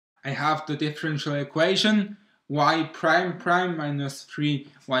I have the differential equation y prime prime minus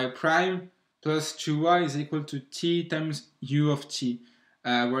 3y prime plus 2y is equal to t times u of t,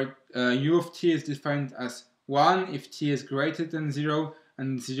 where u of t is defined as 1 if t is greater than 0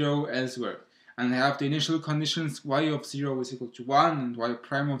 and 0 elsewhere. And I have the initial conditions y of 0 is equal to 1 and y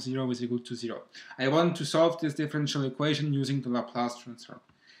prime of 0 is equal to 0. I want to solve this differential equation using the Laplace transform.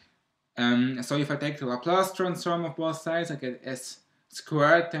 So if I take the Laplace transform of both sides, I get s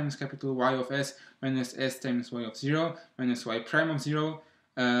squared times capital Y of s minus s times y of 0 minus y prime of 0.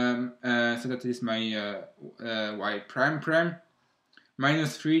 So that is my y prime prime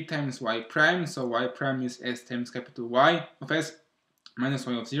minus 3 times y prime. So y prime is s times capital Y of s minus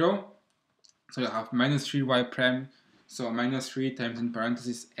y of 0. So you have minus 3y prime. So minus 3 times in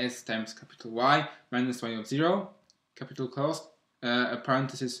parentheses s times capital Y minus y of 0, capital closed,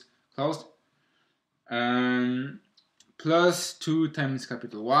 parentheses closed, plus 2 times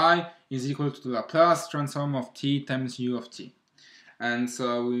capital Y is equal to the Laplace transform of t times u of t. And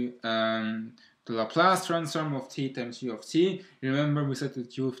so we, the Laplace transform of t times u of t, remember we said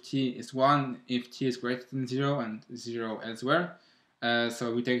that u of t is 1 if t is greater than 0 and 0 elsewhere.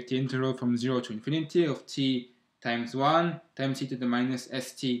 So we take the integral from 0 to infinity of t times 1 times e to the minus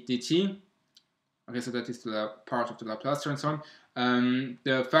st dt. Okay, so that is the part of the Laplace transform.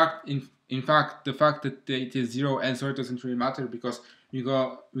 The fact that it is 0 elsewhere doesn't really matter, because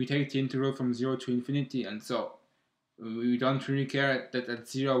we take the integral from 0 to infinity, and so we don't really care that at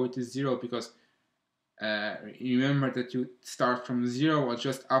 0 it is 0, because remember that you start from 0 or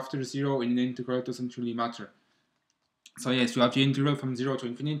just after 0 in the integral, it doesn't really matter. So yes, you have the integral from 0 to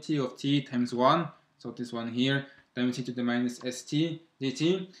infinity of t times 1, so this one here, times e to the minus st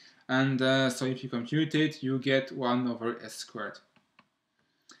dt, and so if you compute it, you get 1 over s squared.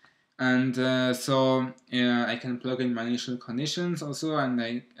 And so I can plug in my initial conditions also, and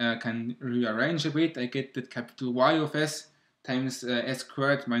I can rearrange a bit. I get that capital Y of s times s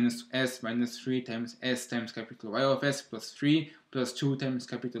squared minus s minus 3 times s times capital Y of s plus 3 plus 2 times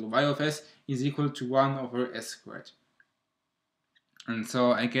capital Y of s is equal to 1 over s squared. And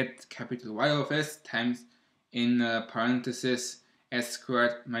so I get capital Y of s times in parentheses s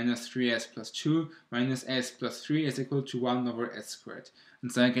squared minus 3s plus 2 minus s plus 3 is equal to 1 over s squared.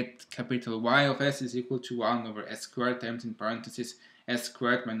 And so I get capital Y of s is equal to 1 over s squared times in parentheses s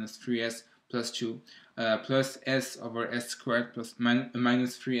squared minus 3s plus 2 plus s over s squared plus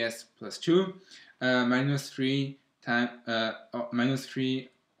minus 3s plus 2 minus 3 minus 3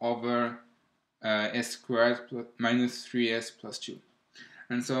 over s squared plus minus 3s plus 2.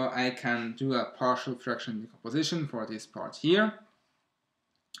 And so I can do a partial fraction decomposition for this part here,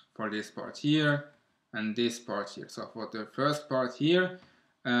 for this part here, and this part here. So for the first part here,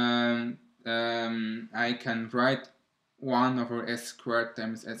 I can write 1 over s squared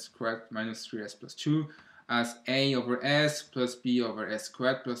times s squared minus 3s plus 2 as a over s plus b over s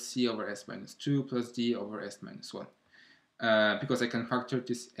squared plus c over s minus 2 plus d over s minus 1. Because I can factor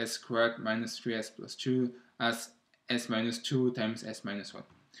this s squared minus 3s plus 2 as s minus 2 times s minus 1.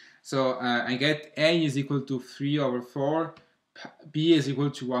 So I get a is equal to 3 over 4, b is equal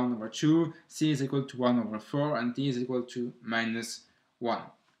to 1 over 2, c is equal to 1 over 4, and d is equal to minus 1.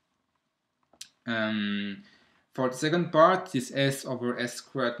 For the second part, this s over s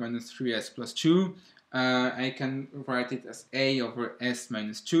squared minus 3s plus 2, I can write it as a over s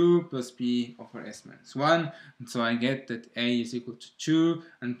minus 2 plus b over s minus 1. And so I get that a is equal to 2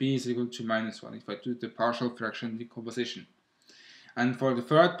 and b is equal to minus 1 if I do the partial fraction decomposition. And for the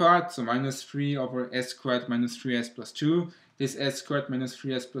third part, so minus 3 over s squared minus 3s plus 2, this s squared minus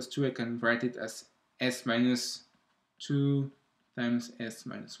 3s plus 2, I can write it as s minus 2 times s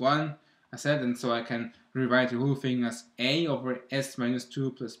minus 1, I said, and so I can rewrite the whole thing as a over s minus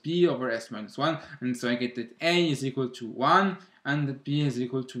 2 plus b over s minus 1, and so I get that a is equal to 1 and that b is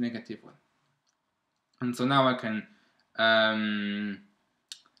equal to negative 1. And so now I can,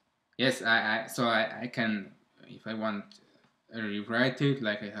 yes, I can, if I want, rewrite it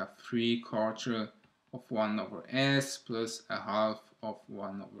like I have 3/4 of 1 over s plus a half of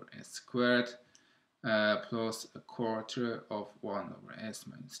 1 over s squared plus a quarter of 1 over s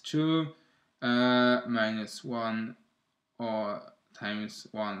minus 2 minus 1 or times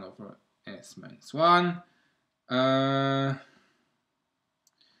 1 over s minus 1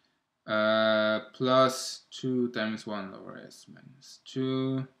 plus 2 times 1 over s minus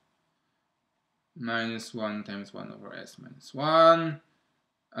 2 minus 1 times 1 over s minus 1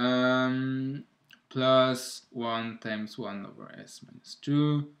 plus 1 times 1 over s minus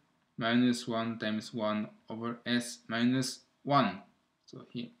 2 minus 1 times 1 over s minus 1. So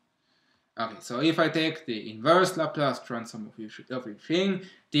here. Okay, so if I take the inverse Laplace transform of everything,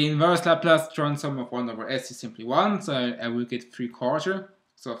 the inverse Laplace transform of 1 over s is simply 1, so I will get 3/4,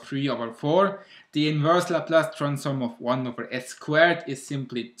 so 3 over 4. The inverse Laplace transform of 1 over s squared is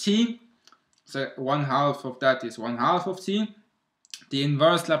simply t, so 1/2 of that is 1/2 of t. The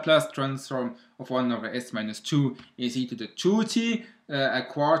inverse Laplace transform of 1 over s minus 2 is e to the 2t. A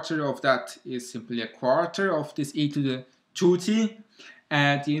quarter of that is simply a quarter of this e to the 2t.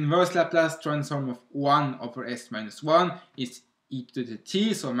 And the inverse Laplace transform of 1 over s minus 1 is e to the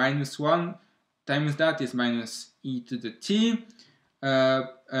t. So minus 1 times that is minus e to the t.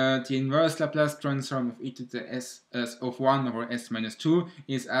 The inverse Laplace transform of e to the s of 1 over s minus 2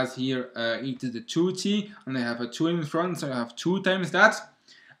 is as here e to the 2t, and I have a 2 in front, so I have 2 times that.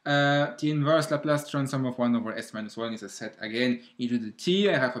 The inverse Laplace transform of 1 over s minus 1 is as said again e to the t.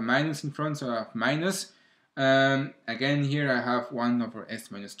 I have a minus in front, so I have minus. Again here I have 1 over s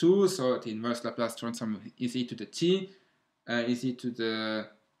minus 2, so the inverse Laplace transform is e to the t, is e to the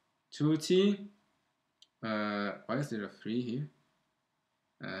 2t. Why is there a 3 here?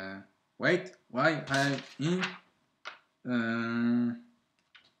 Wait, why I in?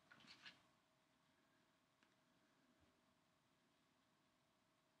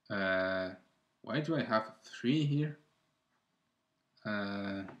 Why do I have 3 here?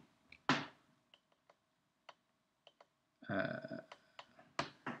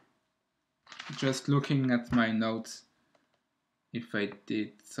 Just looking at my notes if I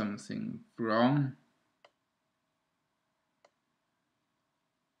did something wrong.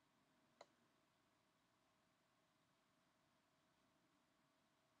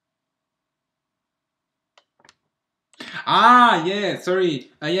 Ah, yeah,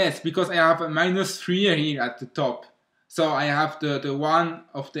 sorry. Yes, because I have a minus 3 here at the top. So I have the 1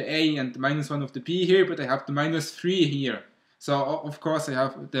 of the A and the minus 1 of the B here, but I have the minus 3 here. So of course I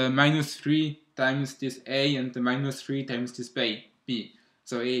have the minus 3 times this A and the minus 3 times this B.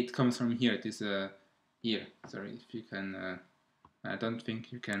 So it comes from here, this here. Sorry, if you can, I don't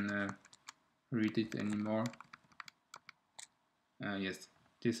think you can read it anymore. Yes,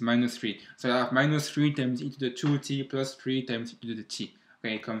 this minus 3. So I have minus 3 times e to the 2t plus 3 times e to the t.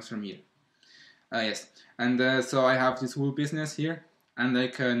 Okay, it comes from here. Yes, and so I have this whole business here, and I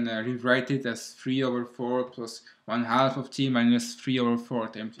can rewrite it as 3 over 4 plus 1/2 of t minus 3 over 4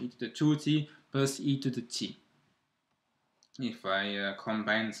 times e to the 2t plus e to the t. If I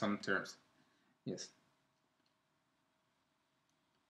combine some terms. Yes.